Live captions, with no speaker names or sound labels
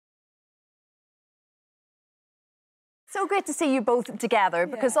So great to see you both together,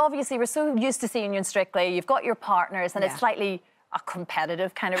 because obviously we're so used to seeing you in Strictly. You've got your partners, and it's slightly a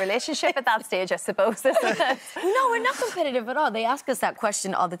competitive kind of relationship at that stage, I suppose, isn't it? No, we're not competitive at all. They ask us that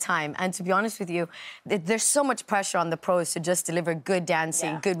question all the time. And to be honest with you, there's so much pressure on the pros to just deliver good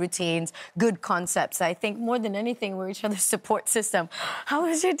dancing, good routines, good concepts. I think more than anything, we're each other's support system. How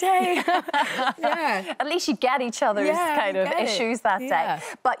was your day? At least you get each other's kind of issues that day.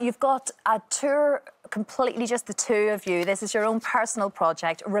 But you've got a tour completely just the two of you. This is your own personal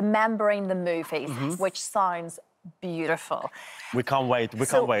project, Remembering the Movies, which sounds beautiful. We can't wait. We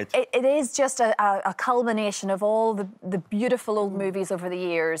can't wait. It is just a culmination of all the beautiful old movies over the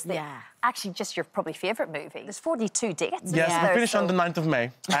years. Actually, just your probably favourite movie. There's 42 dates. Yes, we finish on the 9th of May.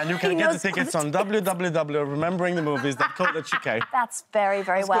 And you can get the tickets on www.rememberingthemovies.co.uk. That's very,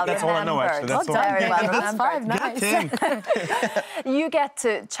 very well remembered. That's all I know, actually. That's very well remembered. Nice. You get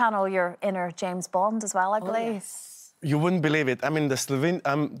to channel your inner James Bond as well, I believe. You wouldn't believe it. I mean, the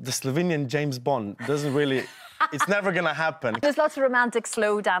Slovenian James Bond doesn't really... It's never going to happen. There's lots of romantic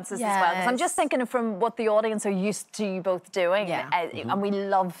slow dances as well. Because I'm just thinking from what the audience are used to you both doing. And we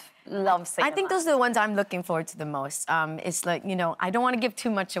love seeing I think those are the ones I'm looking forward to the most. It's like, you know, I don't want to give too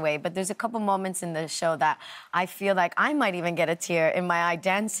much away, but there's a couple moments in the show that I feel like I might even get a tear in my eye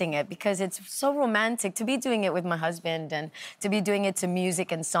dancing it, because it's so romantic to be doing it with my husband and to be doing it to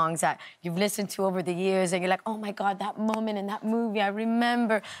music and songs that you've listened to over the years, and you're like, oh my God, that moment in that movie, I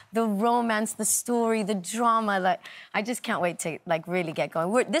remember the romance, the story, the drama. Like, I just can't wait to like really get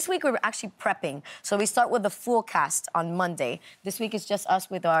going. This week we're actually prepping, so we start with the full cast on Monday. This week is just us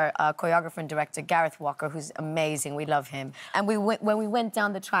with our choreographer and director, Gareth Walker, who's amazing. We love him. And when we went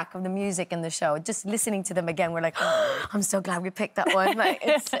down the track of the music and the show, just listening to them again, we're like, oh, I'm so glad we picked that one. Like,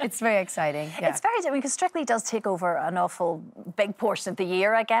 it's very exciting. It's very different, because Strictly does take over an awful big portion of the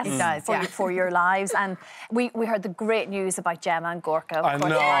year, I guess. It does, for your lives. And we heard the great news about Gemma and Gorka. I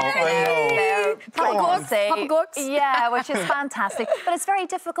know. Papa Gorks. Yeah, which is fantastic. But it's very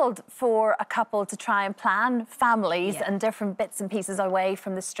difficult for a couple to try and plan families and different bits and pieces away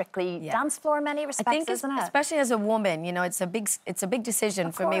from the Strictly dance floor in many respects, I think isn't it? Especially as a woman, you know, it's a big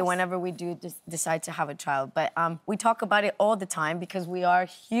decision for me whenever we do decide to have a child. But we talk about it all the time, because we are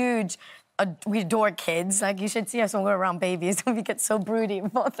huge. We adore kids. Like, you should see us when we're around babies. We get so broody,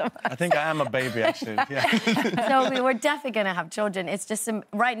 both of us. I think I am a baby, actually. So we're definitely going to have children. It's just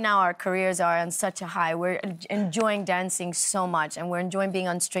right now our careers are on such a high. We're enjoying dancing so much, and we're enjoying being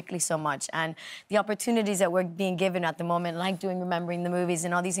on Strictly so much. And the opportunities that we're being given at the moment, like doing Remembering the Movies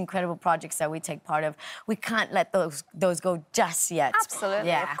and all these incredible projects that we take part of, we can't let those go just yet.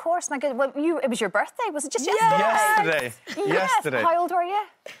 Absolutely, of course. My goodness. Well, it was your birthday, was it just yesterday? Yesterday. How old were you?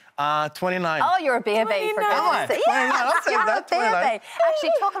 29. Oh, you're a baby. 29. For I'll take that. 29.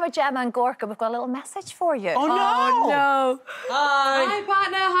 Actually, talking about Gemma and Gorka, we've got a little message for you. Oh, no! Oh, no. Hi,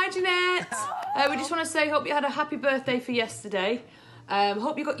 partner. Hi, Janette. We just want to say, hope you had a happy birthday for yesterday.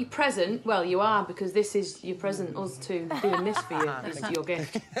 Hope you got your present. Well, you are, because this is your present, us two doing this for you. This is your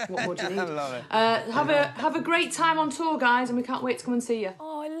gift. What more do you need? I love it. Have a great time on tour, guys, and we can't wait to come and see you.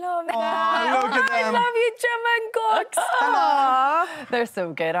 Oh, I love it. Oh, look at them. I love you, Gemma and Gorks. They're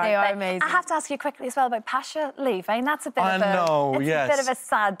so good, aren't they? They are amazing. I have to ask you quickly as well about Pasha leaving. That's a bit a bit of a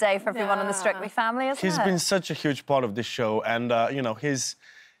sad day for everyone in the Strictly family, isn't it? He's been such a huge part of this show, and you know, his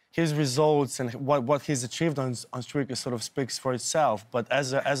results and what he's achieved on Strictly sort of speaks for itself. But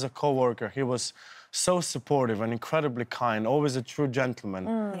as a co-worker, he was so supportive and incredibly kind, always a true gentleman,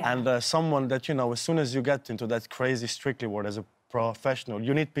 and someone that, you know, as soon as you get into that crazy Strictly world as a professional,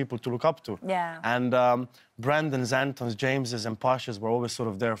 you need people to look up to. And Brandon's, Anton's, James's and Pasha's were always sort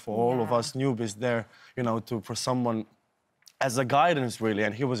of there for all of us newbies there, you know, for someone as a guidance, really,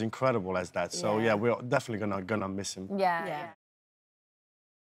 and he was incredible as that. So, yeah, we're definitely gonna miss him. Yeah.